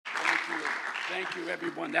you. Thank you,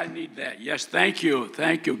 everyone. I need that. Yes, thank you.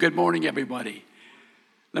 Thank you. Good morning, everybody.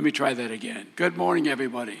 Let me try that again. Good morning,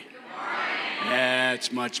 everybody. Good morning.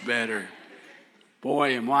 That's much better.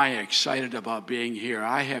 Boy, am I excited about being here.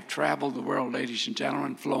 I have traveled the world, ladies and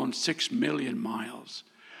gentlemen, flown 6 million miles,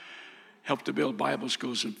 helped to build Bible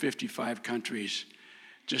schools in 55 countries,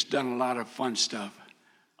 just done a lot of fun stuff.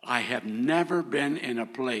 I have never been in a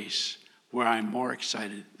place where I'm more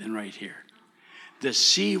excited than right here. To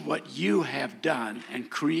see what you have done and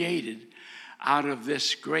created out of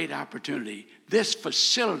this great opportunity, this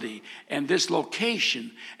facility and this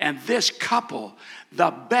location and this couple,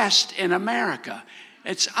 the best in America.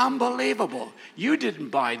 It's unbelievable. You didn't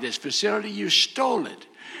buy this facility, you stole it.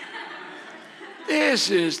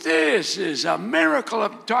 This is a miracle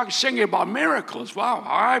of singing about miracles.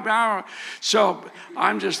 Wow. So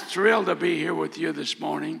I'm just thrilled to be here with you this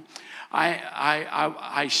morning.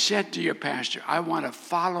 I said to your pastor, I want to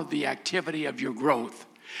follow the activity of your growth.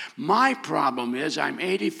 My problem is I'm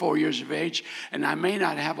 84 years of age, and I may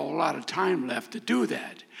not have a whole lot of time left to do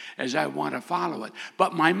that as I want to follow it.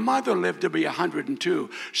 But my mother lived to be 102,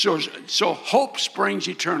 so hope springs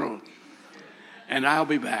eternal, and I'll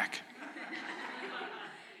be back.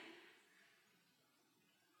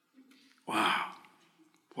 Wow,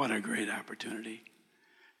 what a great opportunity.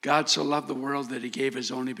 God so loved the world that he gave his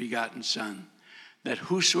only begotten Son, that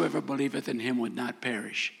whosoever believeth in him would not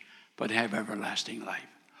perish, but have everlasting life.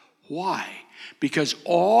 Why? Because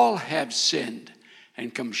all have sinned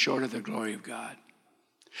and come short of the glory of God.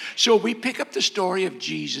 So we pick up the story of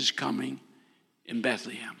Jesus coming in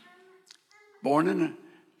Bethlehem. Born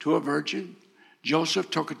to a virgin, Joseph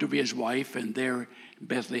took her to be his wife, and there in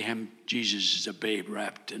Bethlehem, Jesus is a babe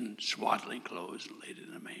wrapped in swaddling clothes and laid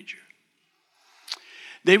in a manger.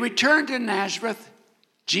 They returned to Nazareth,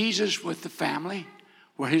 Jesus with the family,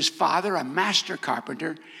 where his father, a master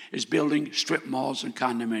carpenter, is building strip malls and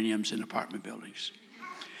condominiums and apartment buildings.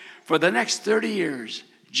 For the next 30 years,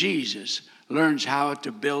 Jesus learns how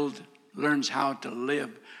to build, learns how to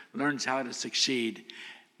live, learns how to succeed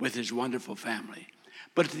with his wonderful family.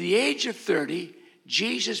 But at the age of 30,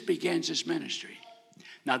 Jesus begins his ministry.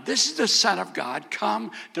 Now, this is the Son of God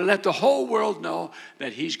come to let the whole world know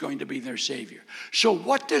that he's going to be their Savior. So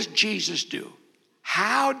what does Jesus do?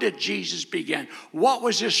 How did Jesus begin? What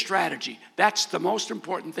was his strategy? That's the most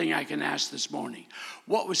important thing I can ask this morning.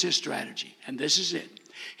 What was his strategy? And this is it.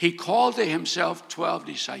 He called to himself 12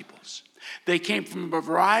 disciples. They came from a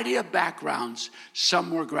variety of backgrounds.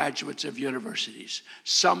 Some were graduates of universities.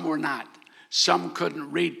 Some were not. Some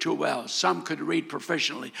couldn't read too well. Some could read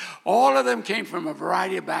proficiently. All of them came from a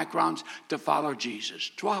variety of backgrounds to follow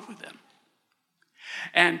Jesus, 12 of them.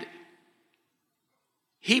 And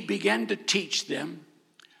he began to teach them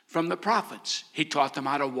from the prophets. He taught them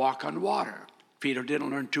how to walk on water. Peter didn't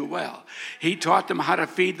learn too well. He taught them how to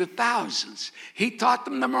feed the thousands. He taught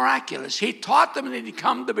them the miraculous. He taught them that he'd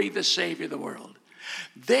come to be the Savior of the world.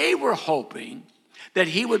 They were hoping that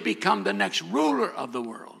he would become the next ruler of the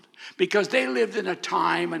world, because they lived in a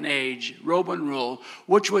time and age, Roman rule,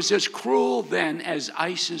 which was as cruel then as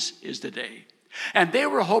ISIS is today. And they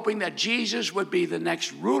were hoping that Jesus would be the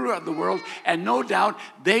next ruler of the world, and no doubt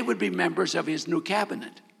they would be members of his new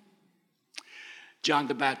cabinet. John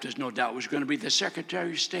the Baptist, no doubt, was going to be the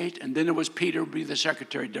Secretary of State, and then it was Peter who would be the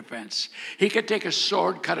Secretary of Defense. He could take a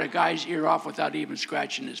sword, cut a guy's ear off without even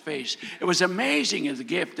scratching his face. It was amazing the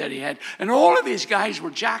gift that he had. And all of these guys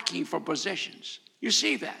were jockeying for positions. You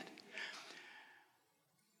see that.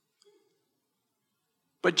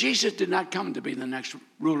 But Jesus did not come to be the next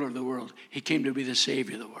ruler of the world. He came to be the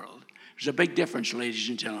Savior of the world. There's a big difference, ladies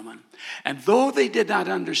and gentlemen. And though they did not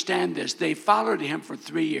understand this, they followed him for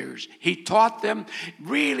 3 years. He taught them.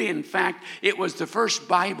 Really, in fact, it was the first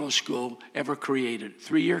Bible school ever created.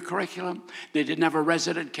 3-year curriculum. They didn't have a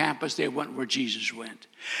resident campus. They went where Jesus went.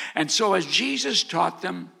 And so as Jesus taught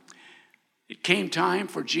them, it came time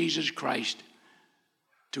for Jesus Christ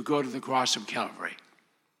to go to the cross of Calvary.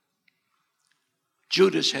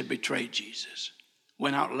 Judas had betrayed Jesus,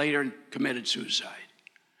 went out later and committed suicide.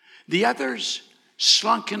 The others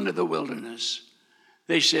slunk into the wilderness.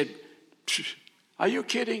 They said, "Are you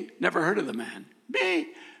kidding? Never heard of the man." Me?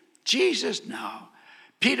 Jesus? No.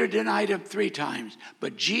 Peter denied him 3 times,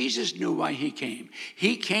 but Jesus knew why he came.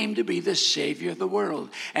 He came to be the Savior of the world,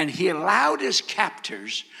 and he allowed his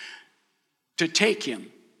captors to take him,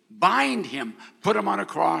 bind him, put him on a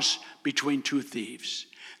cross between 2 thieves.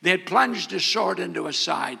 They had plunged his sword into his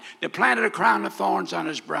side. They planted a crown of thorns on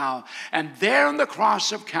his brow. And there on the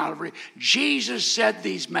cross of Calvary, Jesus said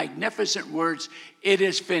these magnificent words, It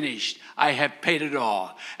is finished. I have paid it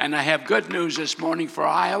all. And I have good news this morning for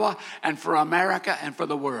Iowa and for America and for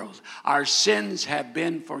the world. Our sins have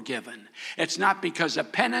been forgiven. It's not because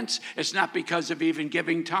of penance. It's not because of even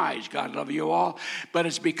giving tithes. God love you all. But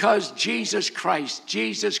it's because Jesus Christ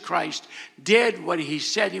did what he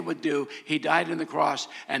said he would do. He died on the cross,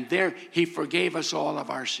 and there he forgave us all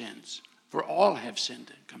of our sins. For all have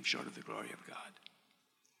sinned and come short of the glory of God.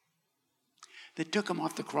 They took him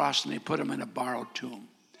off the cross and they put him in a borrowed tomb.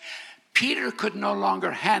 Peter could no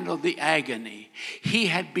longer handle the agony. He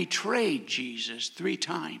had betrayed Jesus 3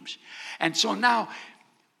 times. And so now,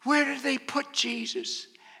 where did they put Jesus?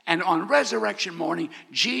 And on resurrection morning,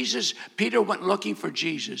 Peter went looking for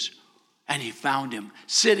Jesus, and he found him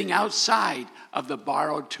sitting outside of the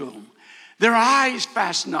borrowed tomb. Their eyes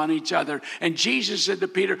fastened on each other, and Jesus said to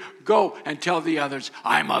Peter, "Go and tell the others,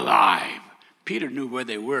 I'm alive." Peter knew where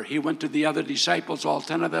they were. He went to the other disciples, all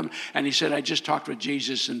 10 of them, and he said, "I just talked with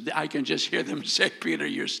Jesus," and I can just hear them say, "Peter,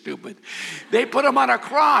 you're stupid." They put him on a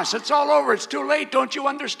cross. It's all over. It's too late. Don't you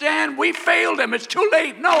understand? We failed him. It's too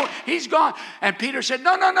late. No, he's gone. And Peter said,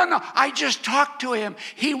 No. I just talked to him.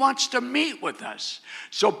 He wants to meet with us.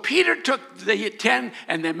 So Peter took the 10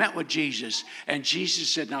 and they met with Jesus. And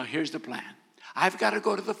Jesus said, "Now here's the plan. I've got to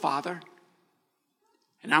go to the Father.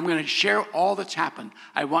 And I'm going to share all that's happened.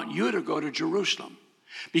 I want you to go to Jerusalem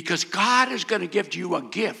because God is going to give you a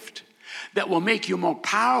gift that will make you more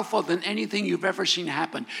powerful than anything you've ever seen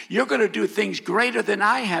happen. You're going to do things greater than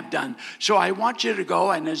I have done. So I want you to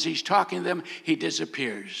go." And as he's talking to them, he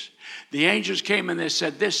disappears. The angels came and they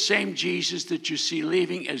said, "This same Jesus that you see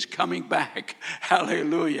leaving is coming back."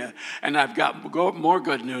 Hallelujah. And I've got more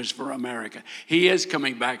good news for America. He is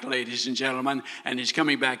coming back, ladies and gentlemen, and he's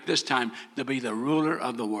coming back this time to be the ruler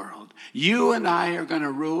of the world. You and I are going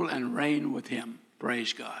to rule and reign with him.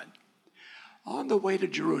 Praise God. On the way to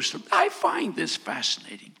Jerusalem, I find this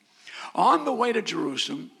fascinating. On the way to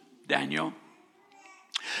Jerusalem, Daniel,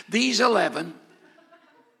 these 11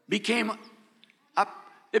 became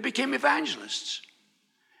evangelists.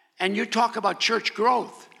 And you talk about church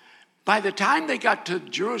growth. By the time they got to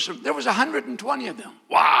Jerusalem, there was 120 of them.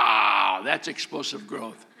 Wow, that's explosive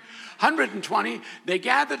growth. 120, they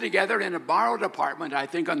gathered together in a borrowed apartment, I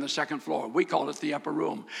think on the second floor. We call it the upper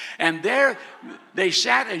room. And there they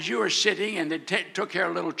sat as you were sitting, and they took care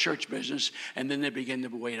of little church business, and then they began to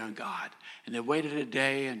wait on God. And they waited a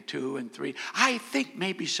day and 2 and 3. I think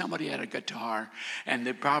maybe somebody had a guitar, and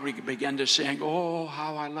they probably began to sing, "Oh,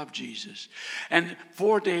 how I love Jesus." And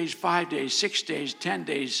 4 days, 5 days, 6 days, 10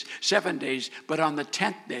 days, 7 days. But on the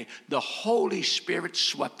 10th day, the Holy Spirit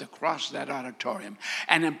swept across that auditorium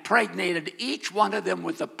and impregnated each one of them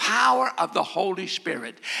with the power of the Holy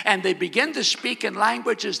Spirit. And they began to speak in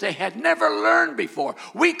languages they had never learned before.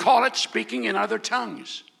 We call it speaking in other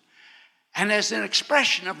tongues. And as an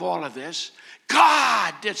expression of all of this,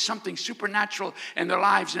 God did something supernatural in their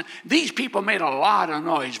lives. And these people made a lot of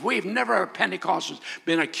noise. We've never, Pentecostals,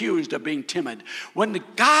 been accused of being timid. When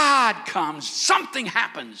God comes, something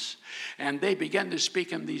happens. And they began to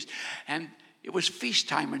speak in these. And it was feast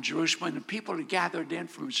time in Jerusalem, and people had gathered in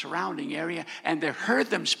from the surrounding area, and they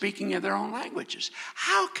heard them speaking in their own languages.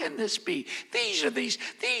 How can this be?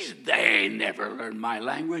 They never learned my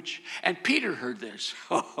language. And Peter heard this.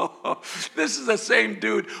 This is the same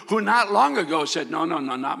dude who not long ago said, no,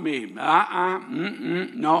 not me.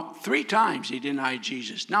 No, 3 times he denied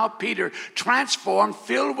Jesus. Now Peter, transformed,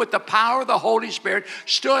 filled with the power of the Holy Spirit,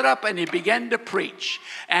 stood up and he began to preach.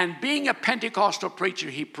 And being a Pentecostal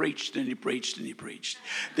preacher, he preached and he preached. And he preached.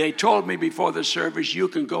 They told me before the service, "You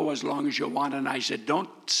can go as long as you want." And I said, "Don't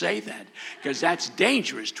say that, because that's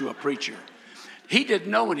dangerous to a preacher." He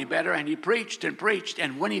didn't know any better, and he preached and preached.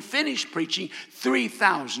 And when he finished preaching,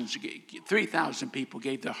 3,000 people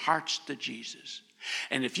gave their hearts to Jesus.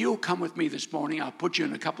 And if you'll come with me this morning, I'll put you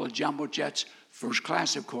in a couple of jumbo jets, first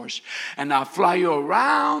class, of course, and I'll fly you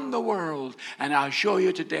around the world, and I'll show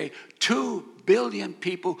you today 2 billion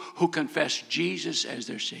people who confess Jesus as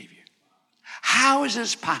their Savior. How is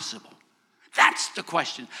this possible? That's the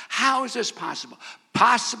question. How is this possible?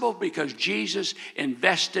 Possible because Jesus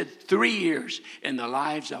invested 3 years in the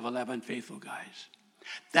lives of 11 faithful guys.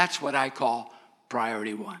 That's what I call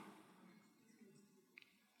priority 1.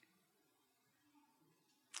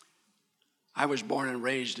 I was born and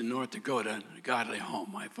raised in North Dakota in a godly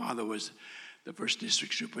home. My father was the first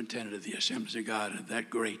district superintendent of the Assemblies of God of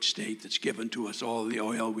that great state that's given to us all the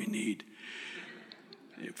oil we need.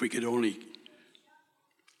 If we could only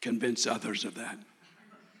convince others of that.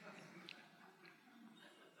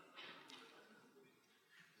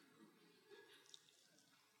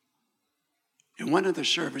 In one of the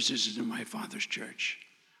services in my father's church,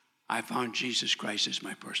 I found Jesus Christ as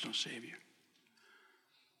my personal Savior.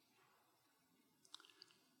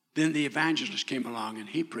 Then the evangelist came along and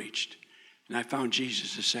he preached, and I found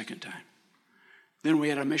Jesus the second time. Then we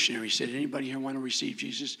had a missionary. He said, anybody here want to receive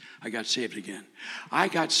Jesus? I got saved again. I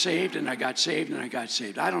got saved, and I got saved, and I got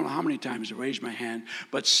saved. I don't know how many times I raised my hand,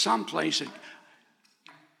 but someplace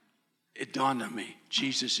it dawned on me,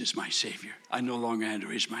 Jesus is my Savior. I no longer had to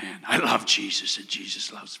raise my hand. I love Jesus, and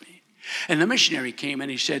Jesus loves me. And the missionary came,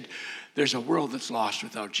 and he said, there's a world that's lost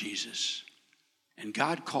without Jesus. And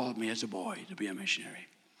God called me as a boy to be a missionary.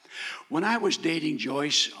 When I was dating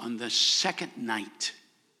Joyce on the second night,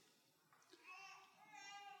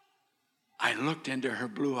 I looked into her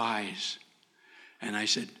blue eyes and I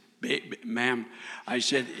said, ma'am, I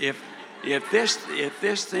said, if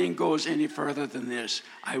this thing goes any further than this,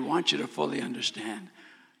 I want you to fully understand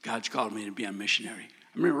God's called me to be a missionary.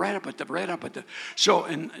 I mean, right up at the. So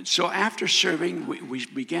after serving, we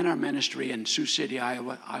began our ministry in Sioux City,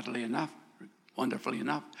 Iowa, oddly enough, wonderfully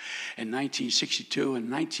enough, in 1962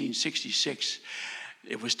 and 1966.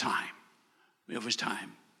 It was time. It was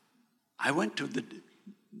time. I went to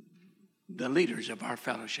the leaders of our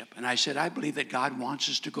fellowship. And I said, I believe that God wants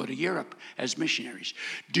us to go to Europe as missionaries.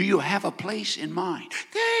 Do you have a place in mind?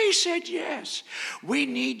 They said, yes. We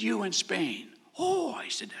need you in Spain. Oh, I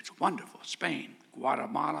said, that's wonderful. Spain,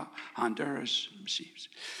 Guatemala, Honduras.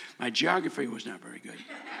 My geography was not very good.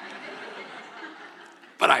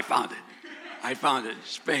 But I found it. I found it.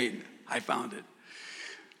 Spain. I found it.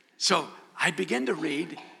 So I began to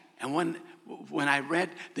read, and when I read,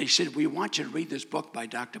 they said, we want you to read this book by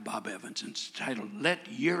Dr. Bob Evans. And it's titled,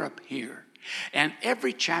 Let Europe Hear. And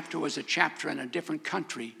every chapter was a chapter in a different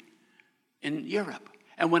country in Europe.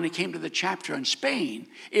 And when it came to the chapter in Spain,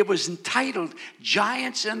 it was entitled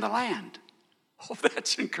Giants in the Land. Oh,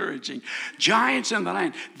 that's encouraging. Giants in the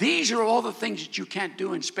land. These are all the things that you can't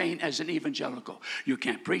do in Spain as an evangelical. You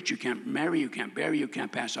can't preach, you can't marry, you can't bury, you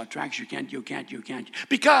can't pass out tracts, you can't.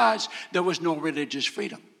 Because there was no religious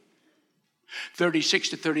freedom. 36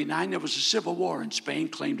 to 39, there was a civil war in Spain,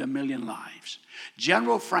 claimed 1 million lives.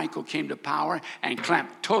 General Franco came to power and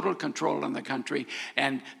clamped total control on the country,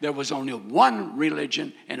 and there was only one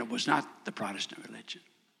religion, and it was not the Protestant religion.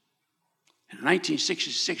 In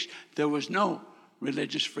 1966, there was no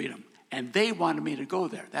religious freedom, and they wanted me to go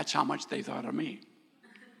there. That's how much they thought of me.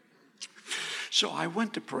 So I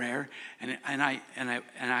went to prayer, and I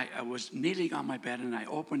was kneeling on my bed, and I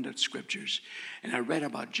opened the scriptures, and I read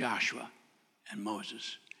about Joshua and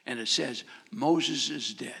Moses. And it says, Moses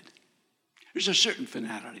is dead. There's a certain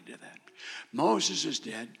finality to that. Moses is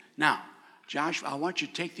dead. Now, Joshua, I want you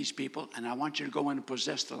to take these people, and I want you to go in and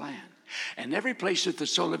possess the land. And every place that the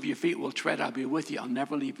sole of your feet will tread, I'll be with you. I'll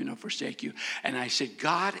never leave you nor forsake you. And I said,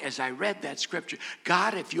 God, as I read that scripture,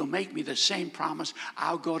 God, if you'll make me the same promise,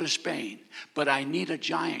 I'll go to Spain. But I need a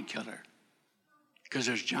giant killer, because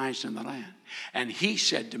there's giants in the land. And he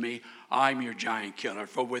said to me, I'm your giant killer,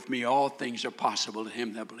 for with me all things are possible to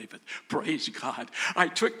him that believeth. Praise God. I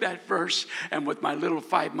took that verse, and with my little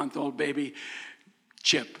 5-month-old baby,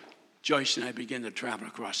 Chip, Joyce and I began to travel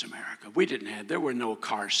across America. There were no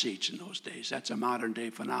car seats in those days. That's a modern day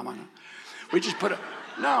phenomenon. We just put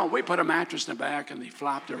a mattress in the back, and they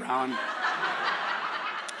flopped around.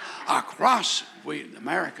 Across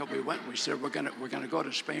America, we went. We said, we're gonna go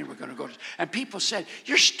to Spain. We're gonna go to. And people said,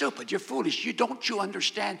 "You're stupid. You're foolish. You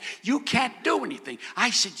understand? You can't do anything." I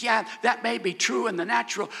said, "Yeah, that may be true in the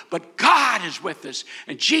natural, but God is with us,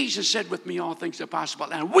 and Jesus said, with me all things are possible,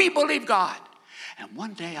 and we believe God." And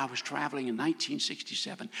one day I was traveling in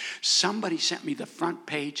 1967. Somebody sent me the front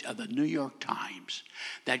page of the New York Times,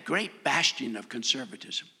 that great bastion of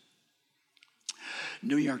conservatism.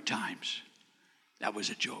 New York Times. That was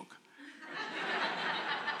a joke.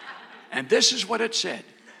 And this is what it said.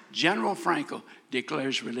 General Franco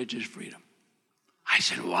declares religious freedom. I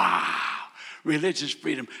said, wow, religious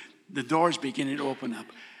freedom. The doors beginning to open up.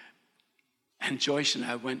 And Joyce and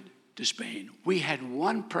I went to Spain. We had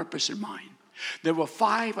one purpose in mind. There were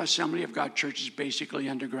 5 Assembly of God churches, basically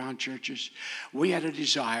underground churches. We had a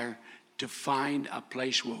desire to find a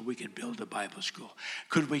place where we could build a Bible school.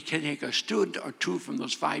 Could we take a student or 2 from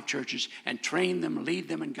those 5 churches and train them, lead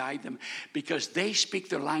them, and guide them? Because they speak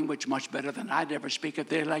their language much better than I'd ever speak it.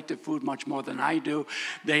 They like the food much more than I do.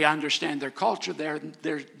 They understand their culture,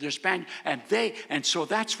 their Spanish, and so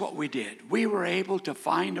that's what we did. We were able to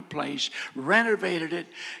find a place, renovated it.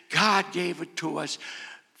 God gave it to us.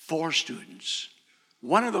 4 students.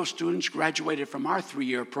 One of those students graduated from our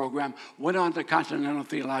 3-year program, went on to Continental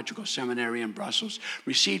Theological Seminary in Brussels,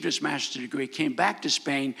 received his master's degree, came back to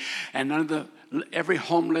Spain, and every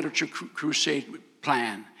home literature crusade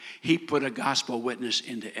plan, he put a gospel witness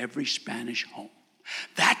into every Spanish home.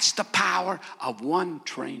 That's the power of one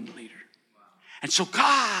trained leader. And so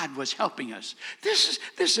God was helping us. This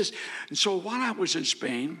is, and so while I was in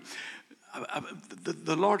Spain,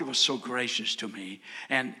 the Lord was so gracious to me,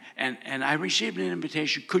 and I received an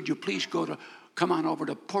invitation. Could you please come on over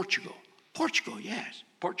to Portugal? Portugal, yes.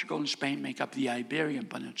 Portugal and Spain make up the Iberian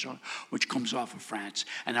Peninsula, which comes off of France.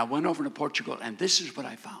 And I went over to Portugal, and this is what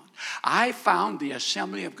I found. I found the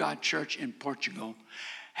Assembly of God Church in Portugal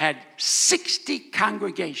had 60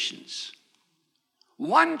 congregations.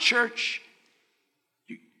 One church,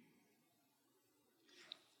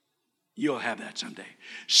 you'll have that someday.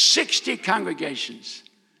 60 congregations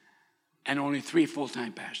and only 3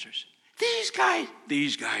 full-time pastors.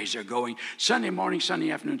 These guys are going Sunday morning,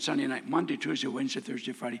 Sunday afternoon, Sunday night, Monday, Tuesday, Wednesday,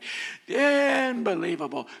 Thursday, Friday.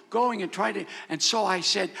 Unbelievable. Going and trying to, and so I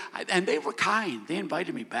said, and they were kind. They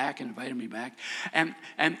invited me back. And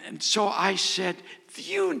so I said,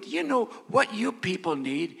 you know, what you people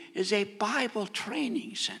need is a Bible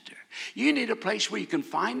training center. You need a place where you can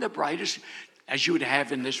find the brightest, as you would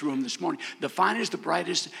have in this room this morning, the finest, the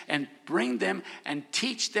brightest, and bring them and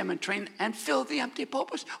teach them and train and fill the empty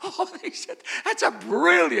pulpits. Oh, they said, that's a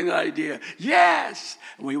brilliant idea. Yes,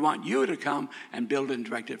 we want you to come and build and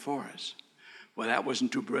direct it for us. Well, that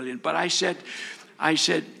wasn't too brilliant, but I said, I'll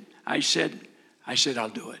do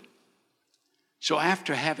it. So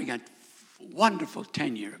after having a wonderful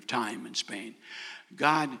tenure of time in Spain,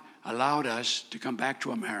 God allowed us to come back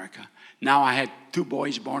to America. Now I had 2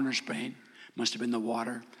 boys born in Spain. Must have been the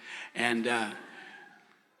water. And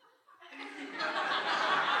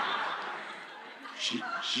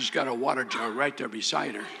she's got a water jar right there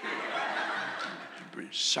beside her. Been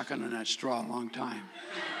sucking on that straw a long time.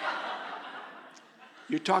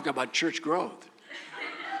 You talk about church growth.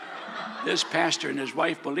 This pastor and his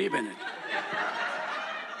wife believe in it.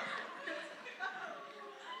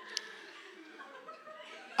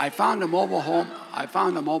 I found a mobile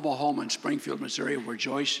home in Springfield, Missouri, where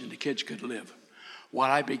Joyce and the kids could live. While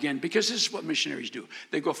I began, because this is what missionaries do.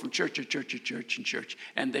 They go from church to church to church and church,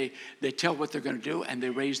 and they tell what they're going to do, and they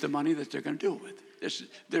raise the money that they're going to do it with.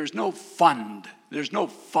 There's no fund. There's no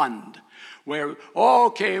fund where,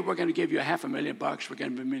 okay, we're going to give you $500,000, we're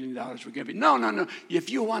going to give you $1 million, we're going to give you. No. If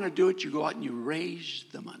you want to do it, you go out and you raise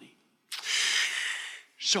the money.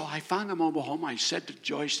 So I found a mobile home. I said to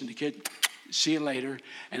Joyce and the kid, see you later.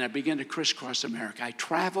 And I began to crisscross America. I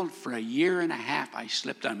traveled for 1.5 years. I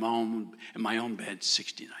slept in my own bed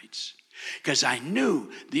 60 nights. Because I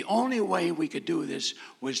knew the only way we could do this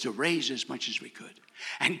was to raise as much as we could.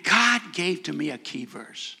 And God gave to me a key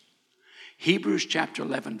verse. Hebrews chapter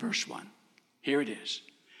 11, verse 1. Here it is.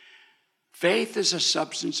 Faith is a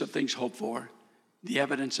substance of things hoped for, the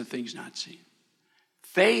evidence of things not seen.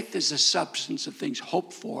 Faith is the substance of things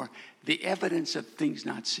hoped for, the evidence of things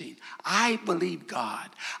not seen. I believe God.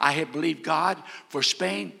 I have believed God for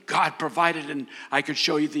Spain. God provided, and I could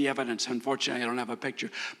show you the evidence. Unfortunately, I don't have a picture.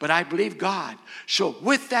 But I believe God. So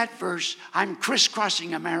with that verse, I'm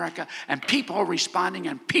crisscrossing America, and people are responding,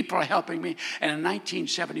 and people are helping me. And in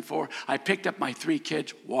 1974, I picked up my 3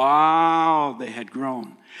 kids. Wow, they had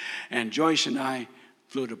grown. And Joyce and I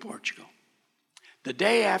flew to Portugal. The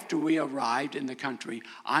day after we arrived in the country,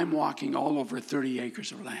 I'm walking all over 30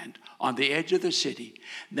 acres of land on the edge of the city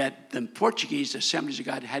that the Portuguese Assemblies of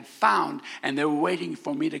God had found, and they were waiting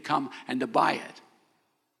for me to come and to buy it.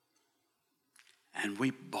 And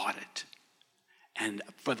we bought it. And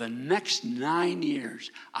for the next 9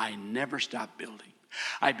 years, I never stopped building.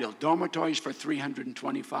 I built dormitories for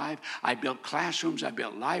 325. I built classrooms. I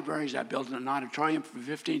built libraries. I built an auditorium for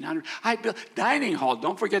 1,500. I built dining hall.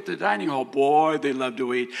 Don't forget the dining hall. Boy, they love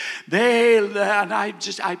to eat.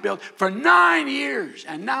 I built for 9 years.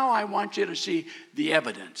 And now I want you to see the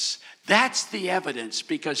evidence. That's the evidence,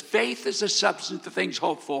 because faith is the substance of things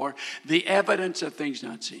hoped for, the evidence of things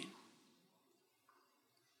not seen.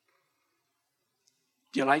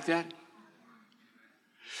 Do you like that?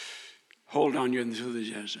 Hold on your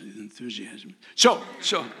enthusiasm. So,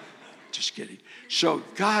 just kidding. So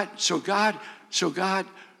God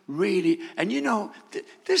really, and you know,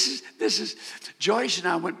 this is, Joyce and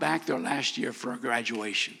I went back there last year for a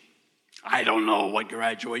graduation. I don't know what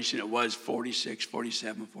graduation it was, 46,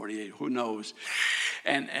 47, 48, who knows.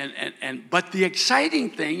 But the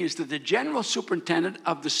exciting thing is that the general superintendent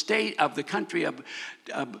of the state, of the country of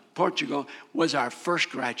Portugal, was our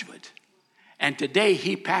first graduate. And today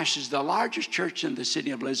he pastors the largest church in the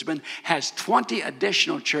city of Lisbon, has 20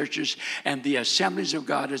 additional churches, and the Assemblies of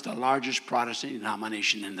God is the largest Protestant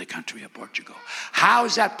denomination in the country of Portugal. How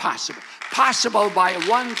is that possible? Possible by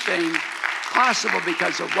one thing, possible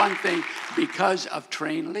because of one thing, because of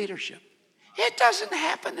trained leadership. It doesn't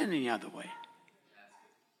happen any other way.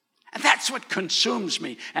 And that's what consumes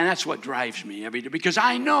me, and that's what drives me every day, because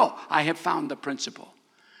I know I have found the principle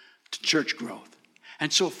to church growth.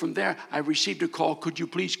 And so from there, I received a call, could you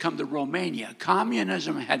please come to Romania?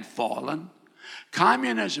 Communism had fallen.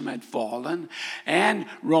 And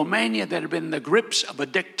Romania, that had been in the grips of a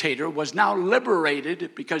dictator, was now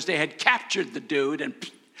liberated because they had captured the dude,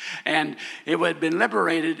 and it had been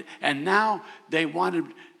liberated, and now they wanted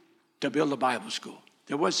to build a Bible school.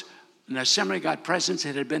 There was an Assembly of God presence.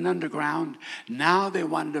 It had been underground. Now they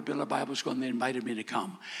wanted to build a Bible school, and they invited me to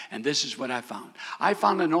come. And this is what I found. I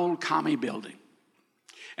found an old commie building.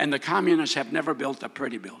 And the communists have never built a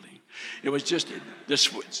pretty building. It was just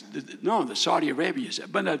the Saudi Arabians,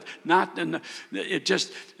 but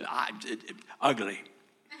ugly.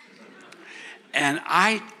 And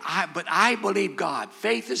I believe God.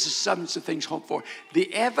 Faith is the substance of things hoped for,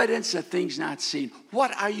 the evidence of things not seen.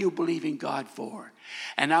 What are you believing God for?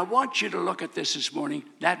 And I want you to look at this morning,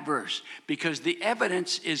 that verse, because the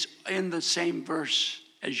evidence is in the same verse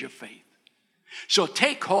as your faith. So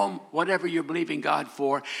take home whatever you're believing God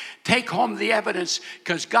for. Take home the evidence,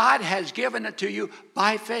 because God has given it to you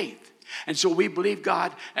by faith. And so we believe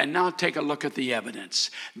God, and now take a look at the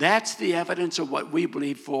evidence. That's the evidence of what we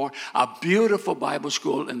believe for. A beautiful Bible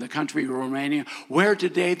school in the country of Romania, where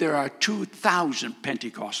today there are 2,000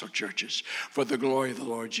 Pentecostal churches for the glory of the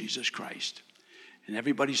Lord Jesus Christ. And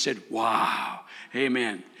everybody said, wow,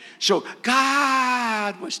 amen. So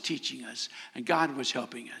God was teaching us, and God was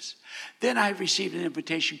helping us. Then I received an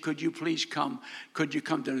invitation, could you please come? Could you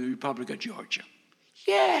come to the Republic of Georgia?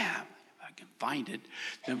 Yeah, I can find it.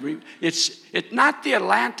 It's not the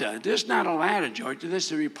Atlanta. This is not Atlanta, Georgia. This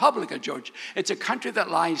is the Republic of Georgia. It's a country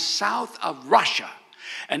that lies south of Russia.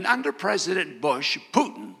 And under President Bush,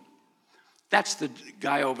 Putin, that's the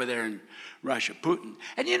guy over there in Russia, Putin.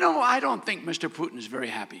 And I don't think Mr. Putin is very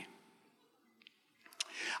happy.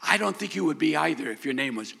 I don't think you would be either if your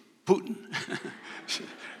name was Putin.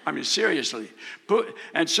 I mean, seriously.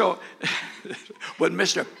 And so, would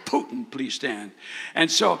Mr. Putin please stand? And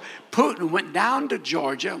so Putin went down to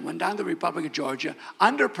the Republic of Georgia,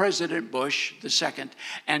 under President Bush II,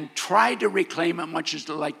 and tried to reclaim it, much as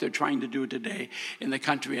like they're trying to do today in the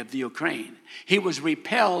country of the Ukraine. He was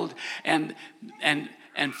repelled, and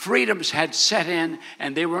freedoms had set in,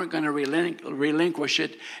 and they weren't going to relinquish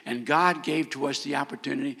it. And God gave to us the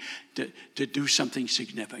opportunity to do something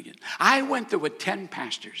significant. I went there with 10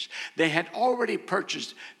 pastors. They had already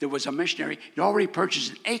purchased, there was a missionary, he'd already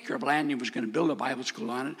purchased an acre of land. He was going to build a Bible school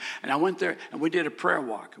on it. And I went there, and we did a prayer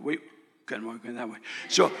walk. We couldn't walk in that way.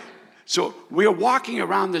 So we were walking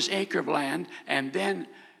around this acre of land, and then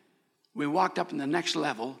we walked up in the next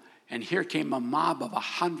level, and here came a mob of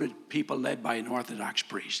 100 people led by an Orthodox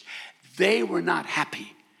priest. They were not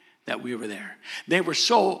happy that we were there. They were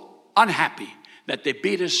so unhappy that they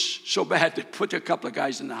beat us so bad they put a couple of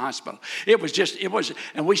guys in the hospital.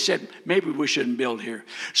 And we said, maybe we shouldn't build here.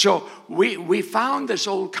 So we found this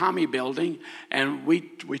old commie building, and we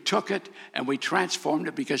took it and we transformed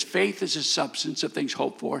it, because faith is a substance of things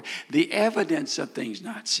hoped for, the evidence of things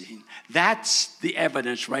not seen. That's the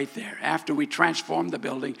evidence right there. After we transformed the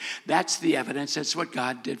building, that's the evidence. That's what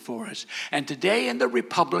God did for us. And today in the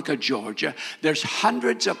Republic of Georgia, there's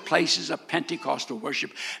hundreds of places of Pentecostal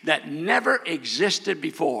worship that never existed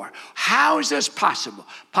before. How is this possible?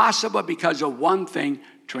 Possible because of one thing: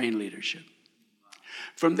 trained leadership.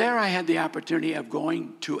 From there, I had the opportunity of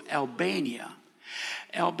going to Albania.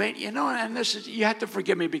 Albania, and this is, you have to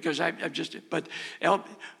forgive me because in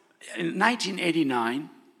 1989,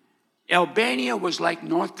 Albania was like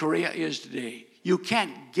North Korea is today. You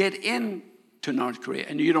can't get into North Korea,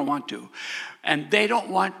 and you don't want to. And they don't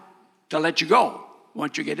want to let you go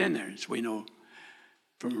once you get in there, as we know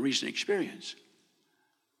from recent experience.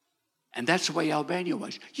 And that's the way Albania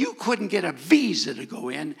was. You couldn't get a visa to go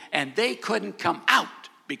in, and they couldn't come out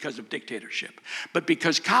because of dictatorship. But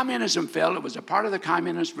because communism fell, it was a part of the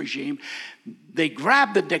communist regime, they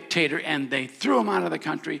grabbed the dictator and they threw him out of the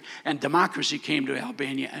country, and democracy came to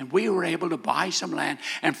Albania, and we were able to buy some land,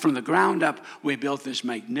 and from the ground up, we built this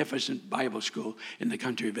magnificent Bible school in the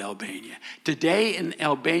country of Albania. Today in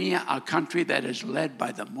Albania, a country that is led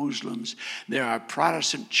by the Muslims, there are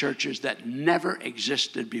Protestant churches that never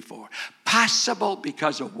existed before. Possible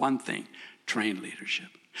because of one thing: trained leadership.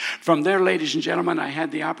 From there, ladies and gentlemen, I had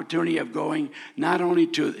the opportunity of going not only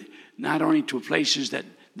to places that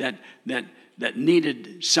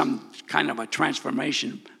needed some kind of a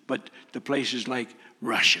transformation, but to places like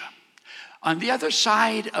Russia. On the other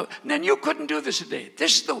side of, and you couldn't do this today.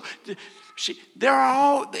 See, there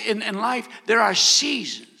are in life, there are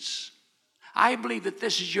seasons. I believe that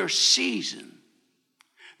this is your season.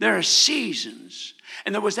 There are seasons.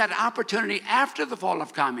 And there was that opportunity after the fall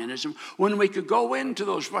of communism when we could go into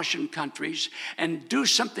those Russian countries and do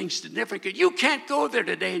something significant. You can't go there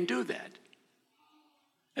today and do that.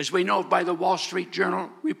 As we know by the Wall Street Journal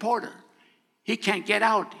reporter, he can't get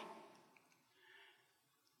out.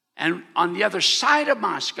 And on the other side of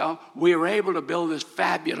Moscow, we were able to build this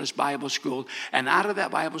fabulous Bible school. And out of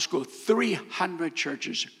that Bible school, 300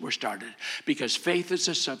 churches were started. Because faith is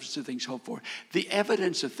the substance of things hoped for, the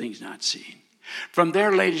evidence of things not seen. From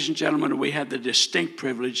there, ladies and gentlemen, we had the distinct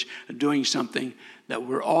privilege of doing something that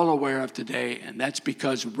we're all aware of today, and that's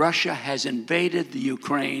because Russia has invaded the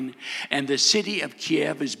Ukraine, and the city of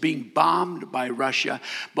Kiev is being bombed by Russia,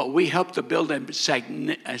 but we helped to build a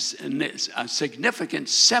significant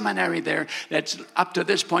seminary there that's up to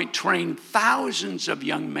this point trained thousands of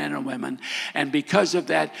young men and women, and because of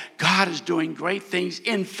that, God is doing great things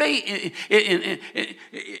in faith,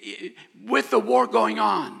 with the war going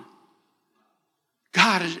on.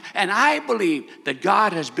 And I believe that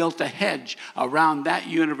God has built a hedge around that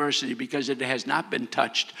university because it has not been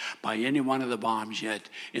touched by any one of the bombs yet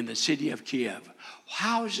in the city of Kiev.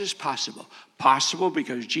 How is this possible? Possible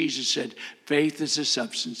because Jesus said, faith is the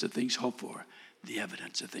substance of things hoped for, the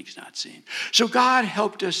evidence of things not seen. So God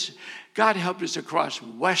helped us across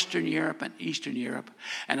Western Europe and Eastern Europe.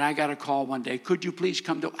 And I got a call one day, could you please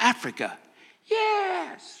come to Africa?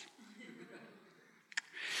 Yes.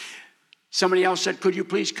 Somebody else said, could you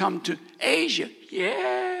please come to Asia?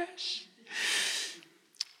 Yes.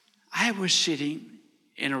 I was sitting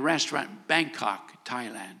in a restaurant in Bangkok,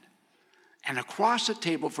 Thailand. And across the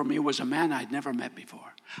table from me was a man I'd never met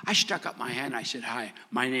before. I stuck up my hand. I said, hi,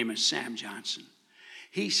 my name is Sam Johnson.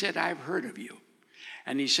 He said, I've heard of you.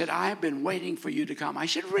 And he said, I've been waiting for you to come. I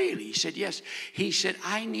said, really? He said, yes. He said,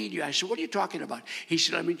 I need you. I said, what are you talking about? He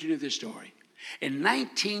said, let me tell you this story. In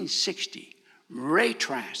 1960, Ray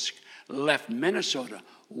Trask left Minnesota,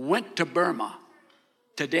 went to Burma,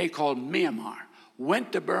 today called Myanmar,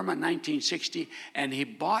 went to Burma in 1960, and he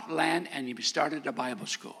bought land and he started a Bible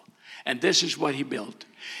school. And this is what he built.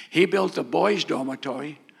 He built a boys'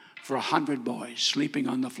 dormitory for 100 boys sleeping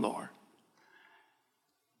on the floor.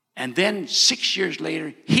 And then 6 years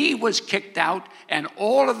later, he was kicked out, and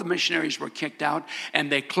all of the missionaries were kicked out,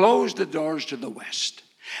 and they closed the doors to the West.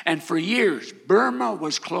 And for years, Burma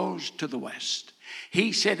was closed to the West.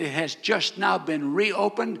 He said it has just now been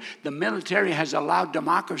reopened. The military has allowed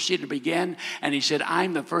democracy to begin. And he said,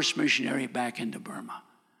 I'm the first missionary back into Burma,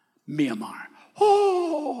 Myanmar.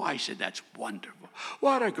 Oh, I said, that's wonderful.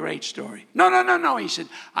 What a great story. No. He said,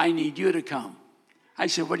 I need you to come. I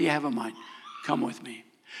said, what do you have in mind? Come with me.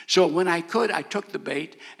 So when I could, I took the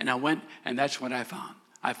bait and I went, and that's what I found.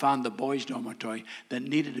 I found the boys' dormitory that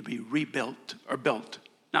needed to be rebuilt or built.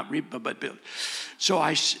 Not rebuilt, but built. So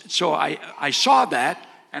I saw that,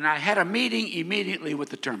 and I had a meeting immediately with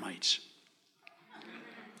the termites.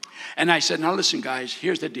 And I said, now listen, guys,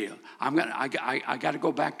 here's the deal. I got to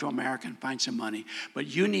go back to America and find some money, but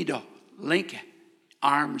you need to link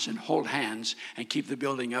arms and hold hands and keep the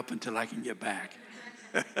building up until I can get back.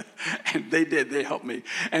 And they did. They helped me.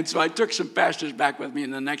 And so I took some pastors back with me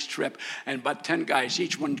in the next trip, and about 10 guys,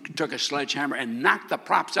 each one took a sledgehammer and knocked the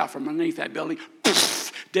props out from underneath that building.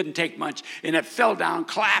 Didn't take much, and it fell down,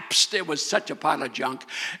 collapsed. It was such a pile of junk.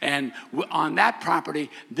 And on that property,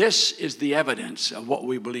 this is the evidence of what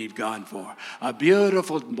we believe God for. A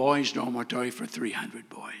beautiful boys' dormitory for 300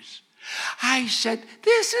 boys. I said,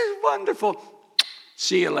 this is wonderful.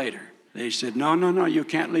 See you later. They said, no, you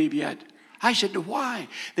can't leave yet. I said, why?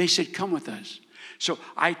 They said, come with us. So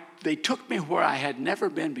they took me where I had never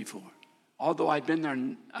been before, although I'd been there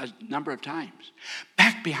a number of times.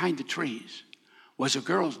 Back behind the trees was a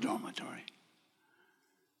girls' dormitory.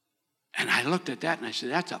 And I looked at that and I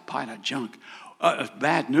said, that's a pile of junk.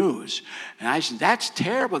 Bad news. And I said, that's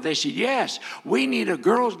terrible. They said, yes, we need a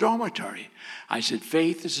girls' dormitory. I said,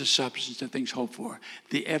 faith is the substance of things hoped for,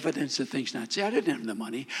 the evidence of things not seen. I didn't have the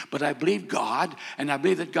money, but I believed God, and I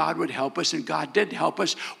believed that God would help us, and God did help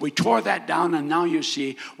us. We tore that down, and now you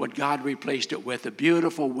see what God replaced it with, a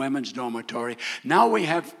beautiful women's dormitory. Now we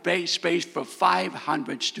have space for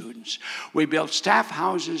 500 students. We built staff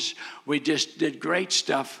houses. We just did great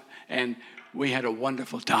stuff, and we had a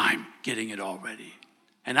wonderful time getting it all ready.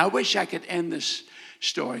 And I wish I could end this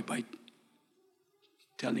story by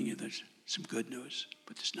telling you there's some good news,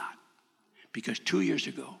 but it's not. Because 2 years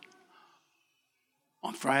ago,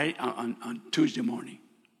 on Tuesday morning,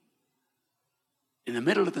 in the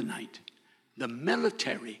middle of the night, the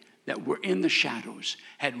military that were in the shadows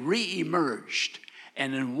had re-emerged.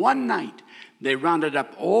 And in one night, they rounded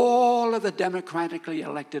up all of the democratically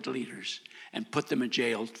elected leaders. and put them in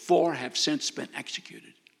jail. 4 have since been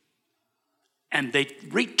executed. And they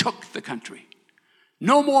retook the country.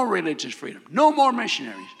 No more religious freedom. No more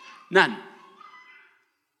missionaries. None.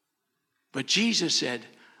 But Jesus said,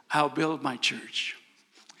 I'll build my church,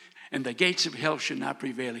 and the gates of hell should not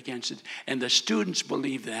prevail against it. And the students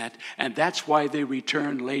believe that, and that's why they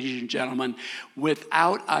returned, ladies and gentlemen,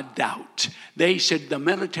 without a doubt. They said, the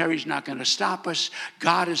military's not going to stop us.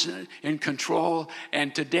 God is in control.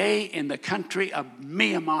 And today, in the country of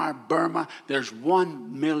Myanmar, Burma, there's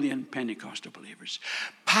 1 million Pentecostal believers.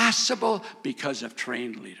 Possible because of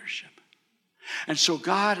trained leadership. And so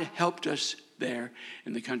God helped us there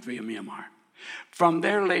in the country of Myanmar. From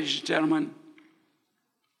there, ladies and gentlemen,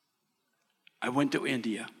 I went to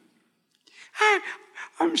India.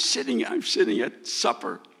 I'm sitting at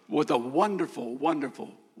supper with a wonderful,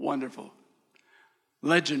 wonderful, wonderful,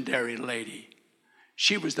 legendary lady.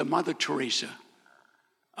 She was the Mother Teresa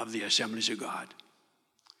of the Assemblies of God.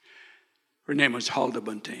 Her name was Huldah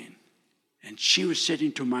Buntain. And she was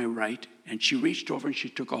sitting to my right, and she reached over and she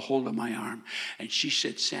took a hold of my arm. And she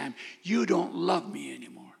said, Sam, you don't love me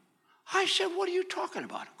anymore. I said, what are you talking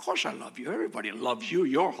about? Of course I love you. Everybody loves you.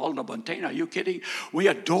 You're Huldah Buntain. Are you kidding? We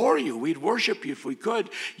adore you. We'd worship you if we could.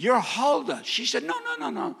 You're Huldah. She said,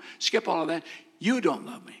 no. Skip all of that. You don't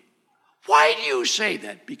love me. Why do you say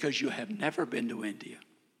that? Because you have never been to India.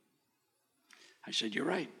 I said, you're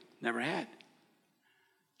right. Never had.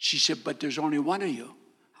 She said, but there's only one of you.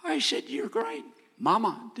 I said, you're great.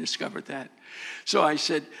 Mama discovered that. So I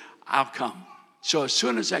said, I'll come. So as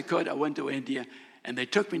soon as I could, I went to India. And they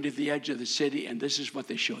took me to the edge of the city, and this is what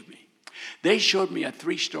they showed me. They showed me a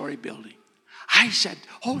 3-story building. I said,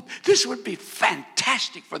 oh, this would be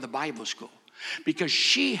fantastic for the Bible school. Because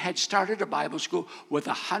she had started a Bible school with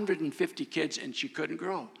 150 kids, and she couldn't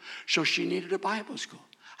grow. So she needed a Bible school.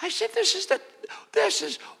 I said, this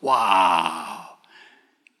is, wow.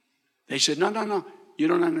 They said, no, you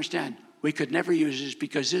don't understand. We could never use this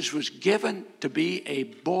because this was given to be a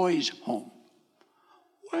boys' home.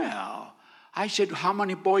 Well, I said, how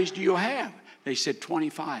many boys do you have? They said,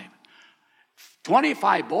 25.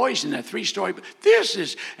 25 boys in that 3-story.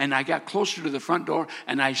 And I got closer to the front door,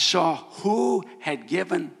 and I saw who had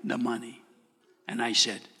given the money. And I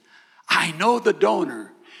said, I know the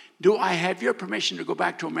donor. Do I have your permission to go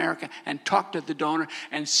back to America and talk to the donor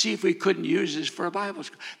and see if we couldn't use this for a Bible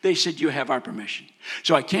school? They said, you have our permission.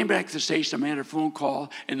 So I came back to the States. I made a phone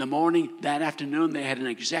call. In the morning, that afternoon, they had an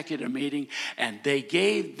executive meeting, and they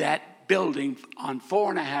gave that building on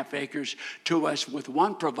 4.5 acres to us with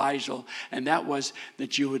one proviso, and that was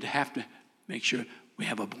that you would have to make sure we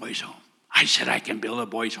have a boys' home. I said, I can build a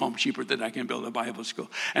boys' home cheaper than I can build a Bible school,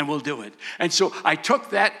 and we'll do it. And so I took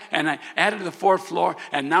that and I added the 4th floor,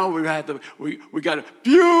 and now we got a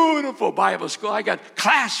beautiful Bible school. I got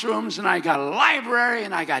classrooms, and I got a library,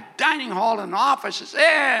 and I got dining hall and offices.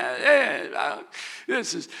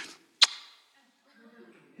 This is.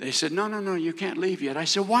 They said, no, you can't leave yet. I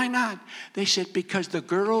said, why not? They said, because the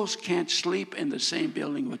girls can't sleep in the same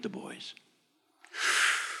building with the boys.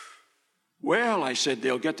 Well, I said,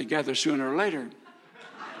 they'll get together sooner or later.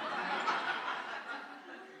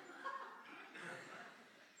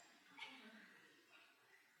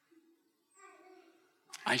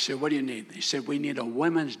 I said, what do you need? They said, we need a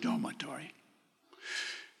women's dormitory.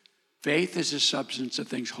 Faith is the substance of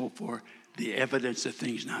things hoped for, the evidence of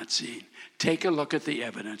things not seen. Take a look at the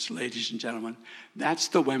evidence, ladies and gentlemen. That's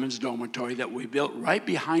the women's dormitory that we built right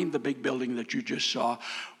behind the big building that you just saw.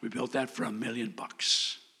 We built that for $1 million.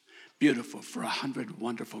 Beautiful, for 100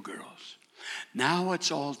 wonderful girls. Now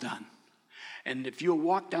it's all done. And if you'll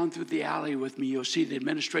walk down through the alley with me, you'll see the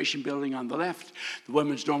administration building on the left, the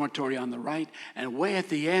women's dormitory on the right, and way at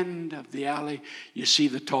the end of the alley, you see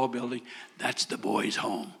the tall building. That's the boys'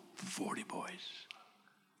 home for 40 boys.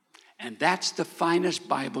 And that's the finest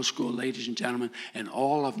Bible school, ladies and gentlemen, in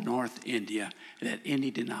all of North India that any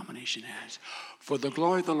denomination has. For the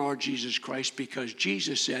glory of the Lord Jesus Christ, because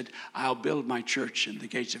Jesus said, I'll build my church and the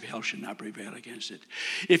gates of hell shall not prevail against it.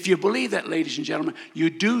 If you believe that, ladies and gentlemen, you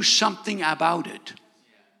do something about it.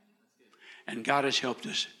 And God has helped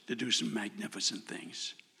us to do some magnificent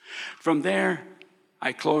things. From there,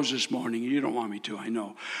 I close this morning. You don't want me to, I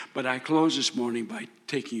know. But I close this morning by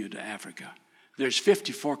taking you to Africa. There's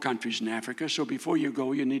 54 countries in Africa, so before you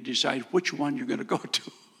go, you need to decide which one you're going to go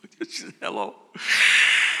to. Hello.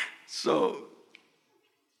 So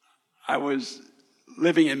I was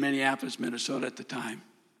living in Minneapolis, Minnesota at the time.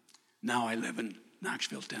 Now I live in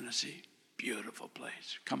Knoxville, Tennessee. Beautiful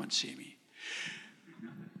place. Come and see me.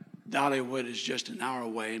 Dollywood is just an hour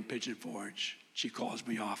away in Pigeon Forge. She calls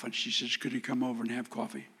me often. She says, could you come over and have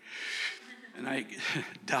coffee? And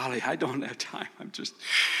Dolly, I don't have time. I'm just,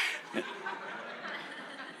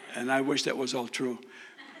 and I wish that was all true.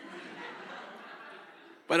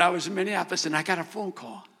 But I was in Minneapolis, and I got a phone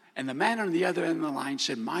call. And the man on the other end of the line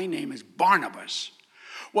said, my name is Barnabas.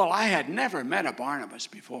 Well, I had never met a Barnabas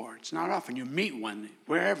before. It's not often you meet one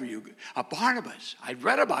wherever you go. A Barnabas. I'd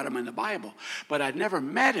read about him in the Bible, but I'd never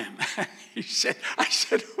met him. I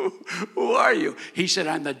said, who are you? He said,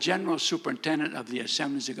 I'm the general superintendent of the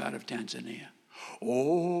Assemblies of God of Tanzania.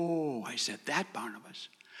 Oh, I said, that Barnabas.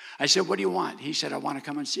 I said, what do you want? He said, I want to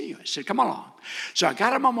come and see you. I said, come along. So I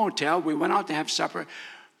got him a motel. We went out to have supper.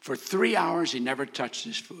 For 3 hours, he never touched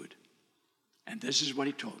his food. And this is what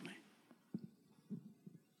he told me.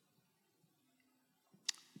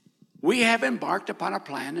 We have embarked upon a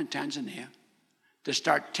plan in Tanzania to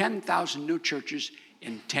start 10,000 new churches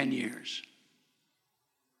in 10 years.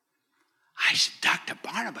 I said, Dr.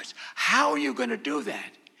 Barnabas, how are you going to do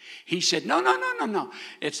that? He said, no.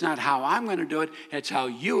 It's not how I'm going to do it. It's how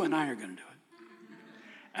you and I are going to do it.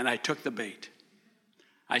 And I took the bait.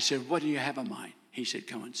 I said, what do you have in mind? He said,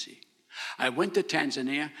 come and see. I went to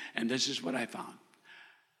Tanzania, and this is what I found.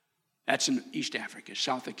 That's in East Africa,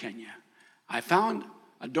 south of Kenya. I found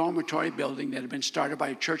a dormitory building that had been started by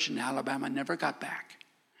a church in Alabama and never got back.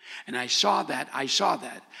 And I saw that.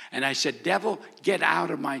 And I said, devil, get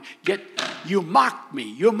out of you mocked me.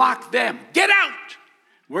 You mocked them. Get out.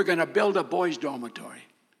 We're going to build a boys' dormitory.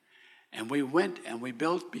 And we went and we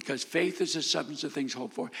built, because faith is the substance of things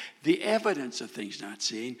hoped for, the evidence of things not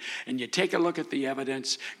seen. And you take a look at the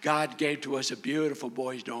evidence. God gave to us a beautiful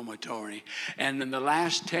boys' dormitory. And in the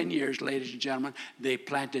last 10 years, ladies and gentlemen, they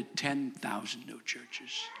planted 10,000 new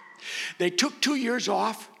churches. They took 2 years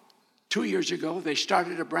off. 2 years ago, they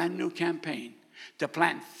started a brand new campaign to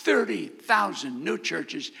plant 30,000 new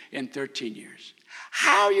churches in 13 years.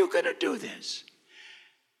 How are you going to do this?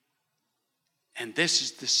 And this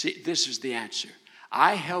is the answer.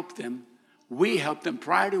 I helped them. We helped them.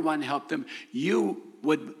 Prior to one helped them. You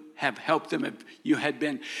would have helped them if you had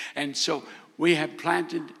been. And so we have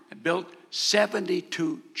built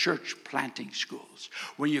 72 church planting schools.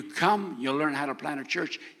 When you come, you'll learn how to plant a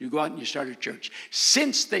church. You go out and you start a church.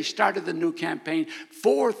 Since they started the new campaign,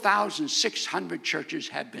 4,600 churches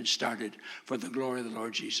have been started for the glory of the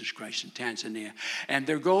Lord Jesus Christ in Tanzania. And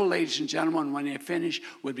their goal, ladies and gentlemen, when they finish,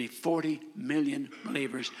 would be 40 million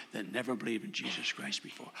believers that never believed in Jesus Christ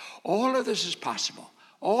before. All of this is possible.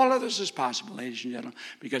 All of this is possible, ladies and gentlemen,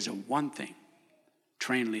 because of one thing: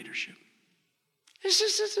 trained leadership. It's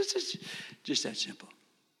just that simple.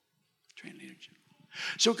 Train leadership.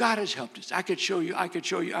 So God has helped us. I could show you,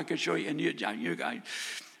 and you guys,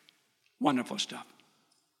 wonderful stuff.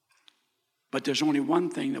 But there's only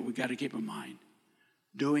one thing that we've got to keep in mind: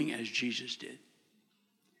 doing as Jesus did.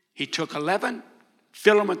 He took 11,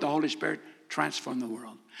 filled them with the Holy Spirit, transformed the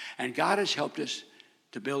world. And God has helped us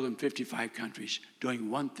to build in 55 countries,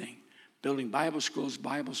 doing one thing: building Bible schools,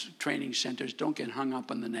 Bible training centers. Don't get hung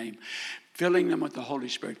up on the name. Filling them with the Holy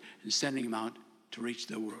Spirit and sending them out to reach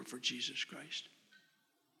the world for Jesus Christ.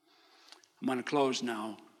 I'm going to close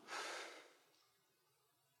now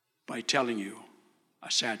by telling you a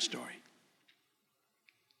sad story.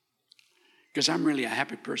 Because I'm really a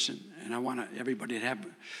happy person, and I want everybody to have,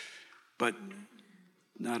 but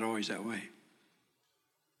not always that way.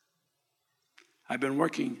 I've been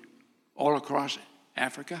working all across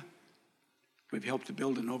Africa. We've helped to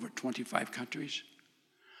build in over 25 countries.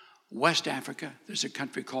 West Africa, there's a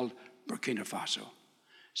country called Burkina Faso.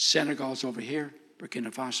 Senegal's over here.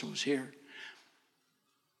 Burkina Faso is here.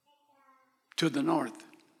 To the north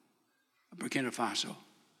of Burkina Faso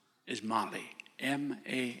is Mali,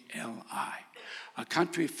 M-A-L-I, a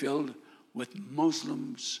country filled with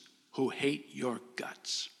Muslims who hate your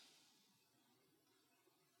guts.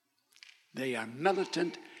 They are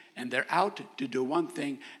militant, and they're out to do one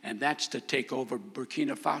thing, and that's to take over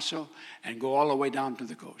Burkina Faso and go all the way down to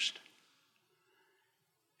the coast.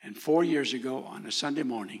 And 4 years ago, on a Sunday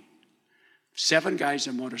morning, 7 guys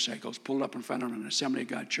on motorcycles pulled up in front of an Assembly of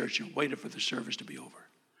God church and waited for the service to be over.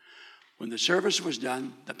 When the service was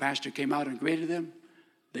done, the pastor came out and greeted them.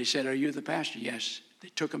 They said, "Are you the pastor?" "Yes." They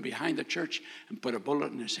took him behind the church and put a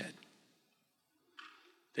bullet in his head.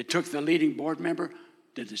 They took the leading board member,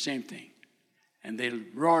 did the same thing. And they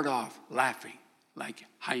roared off, laughing like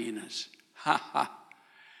hyenas. Ha ha.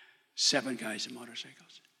 7 guys on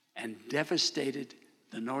motorcycles. And devastated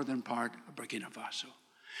the northern part of Burkina Faso.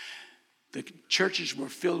 The churches were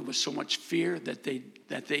filled with so much fear that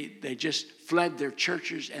they just fled their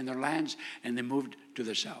churches and their lands, and they moved to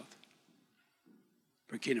the south.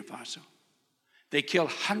 Burkina Faso. They killed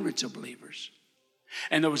hundreds of believers.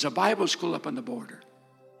 And there was a Bible school up on the border.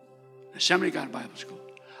 Assembly of God Bible School,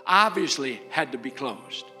 obviously had to be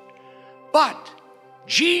closed. But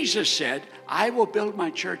Jesus said, I will build my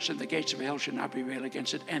church and the gates of hell shall not prevail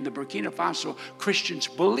against it. And the Burkina Faso Christians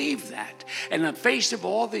believe that. And in the face of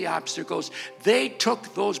all the obstacles, they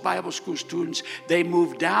took those Bible school students, they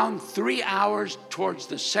moved down 3 hours towards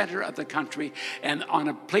the center of the country, and on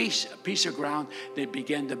a piece of ground, they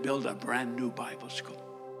began to build a brand new Bible school.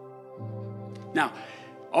 Now,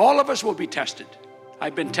 all of us will be tested.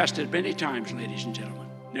 I've been tested many times, ladies and gentlemen.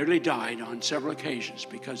 Nearly died on several occasions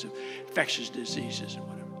because of infectious diseases and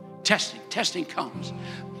whatever. Testing comes.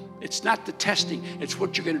 It's not the testing, it's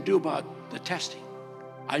what you're going to do about the testing.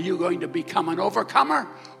 Are you going to become an overcomer,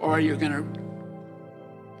 or are you going to...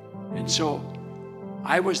 And so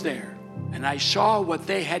I was there, and I saw what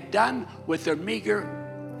they had done with their meager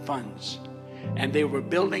funds. And they were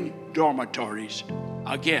building dormitories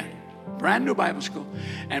again. Brand new Bible school.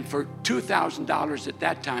 And for $2,000 at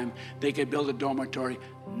that time, they could build a dormitory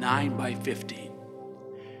 9 by 15.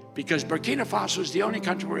 Because Burkina Faso is the only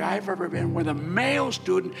country where I've ever been where the male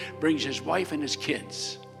student brings his wife and his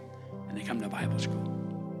kids, and they come to Bible school.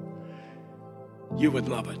 You would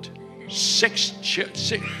love it. Six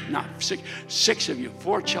of you,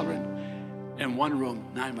 4 children in one room,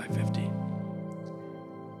 9 by 15.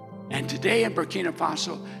 And today in Burkina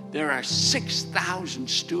Faso, there are 6,000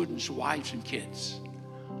 students, wives, and kids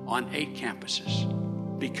on 8 campuses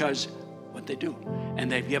because what they do. And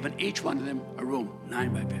they've given each one of them a room,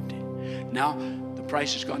 9 by 15. Now, the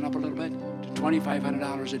price has gone up a little bit to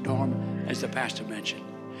 $2,500 a dorm, as the pastor mentioned.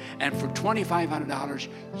 And for $2,500,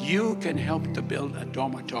 you can help to build a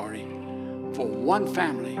dormitory for one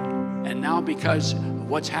family. And now, because of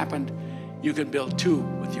what's happened, you can build 2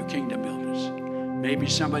 with your kingdom builders. Maybe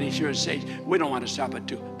somebody here says, we don't want to stop at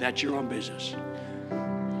 2. That's your own business.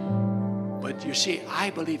 But you see,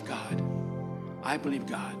 I believe God. I believe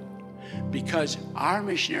God. Because our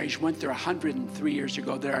missionaries went there 103 years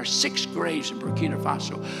ago. There are 6 graves in Burkina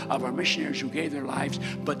Faso of our missionaries who gave their lives.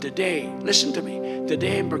 But today, listen to me,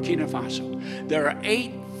 today in Burkina Faso, there are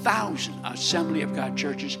 8,000 Assembly of God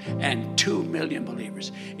churches and 2 million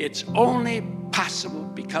believers. It's only possible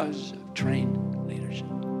because of trained leadership.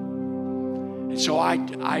 And so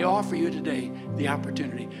I offer you today the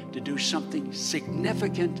opportunity to do something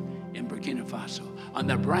significant in Burkina Faso on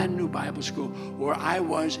the brand new Bible school where I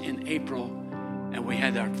was in April, and we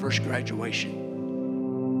had our first graduation.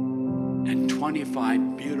 And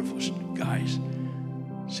 25 beautiful guys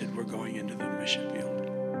said, we're going into the mission field,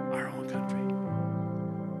 our own country.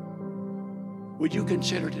 Would you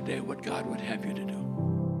consider today what God would have you to do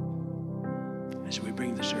as we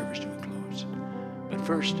bring the service to a close? But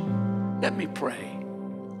first, let me pray.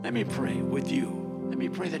 Let me pray with you. Let me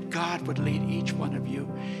pray that God would lead each one of you,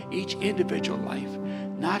 each individual life,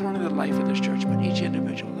 not only the life of this church, but each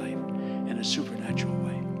individual life in a supernatural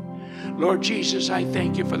way. Lord Jesus, I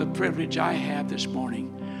thank you for the privilege I have this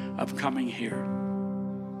morning of coming here.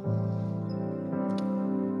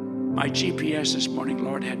 My GPS this morning,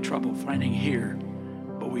 Lord, had trouble finding here,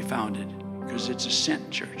 but we found it because it's a sent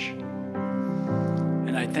church.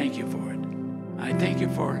 And I thank you for it. I thank you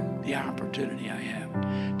for the opportunity I have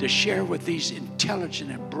to share with these intelligent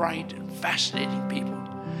and bright and fascinating people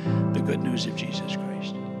the good news of Jesus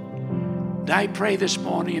Christ. And I pray this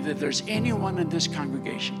morning that there's anyone in this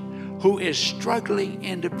congregation who is struggling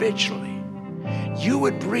individually, you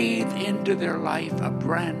would breathe into their life a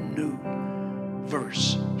brand new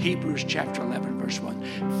verse. Hebrews chapter 11, verse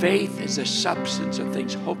 1. Faith is the substance of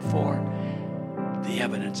things hoped for, the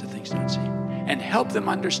evidence of things not seen. And help them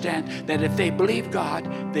understand that if they believe God,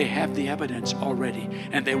 they have the evidence already.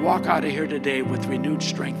 And they walk out of here today with renewed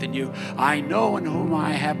strength in you. I know in whom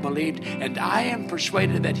I have believed, and I am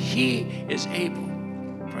persuaded that He is able.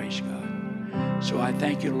 Praise God. So I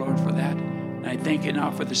thank you, Lord, for that. And I thank you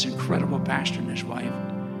now for this incredible pastor and his wife.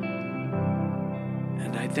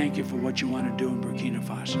 And I thank you for what you want to do in Burkina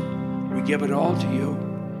Faso. We give it all to you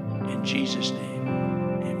in Jesus' name.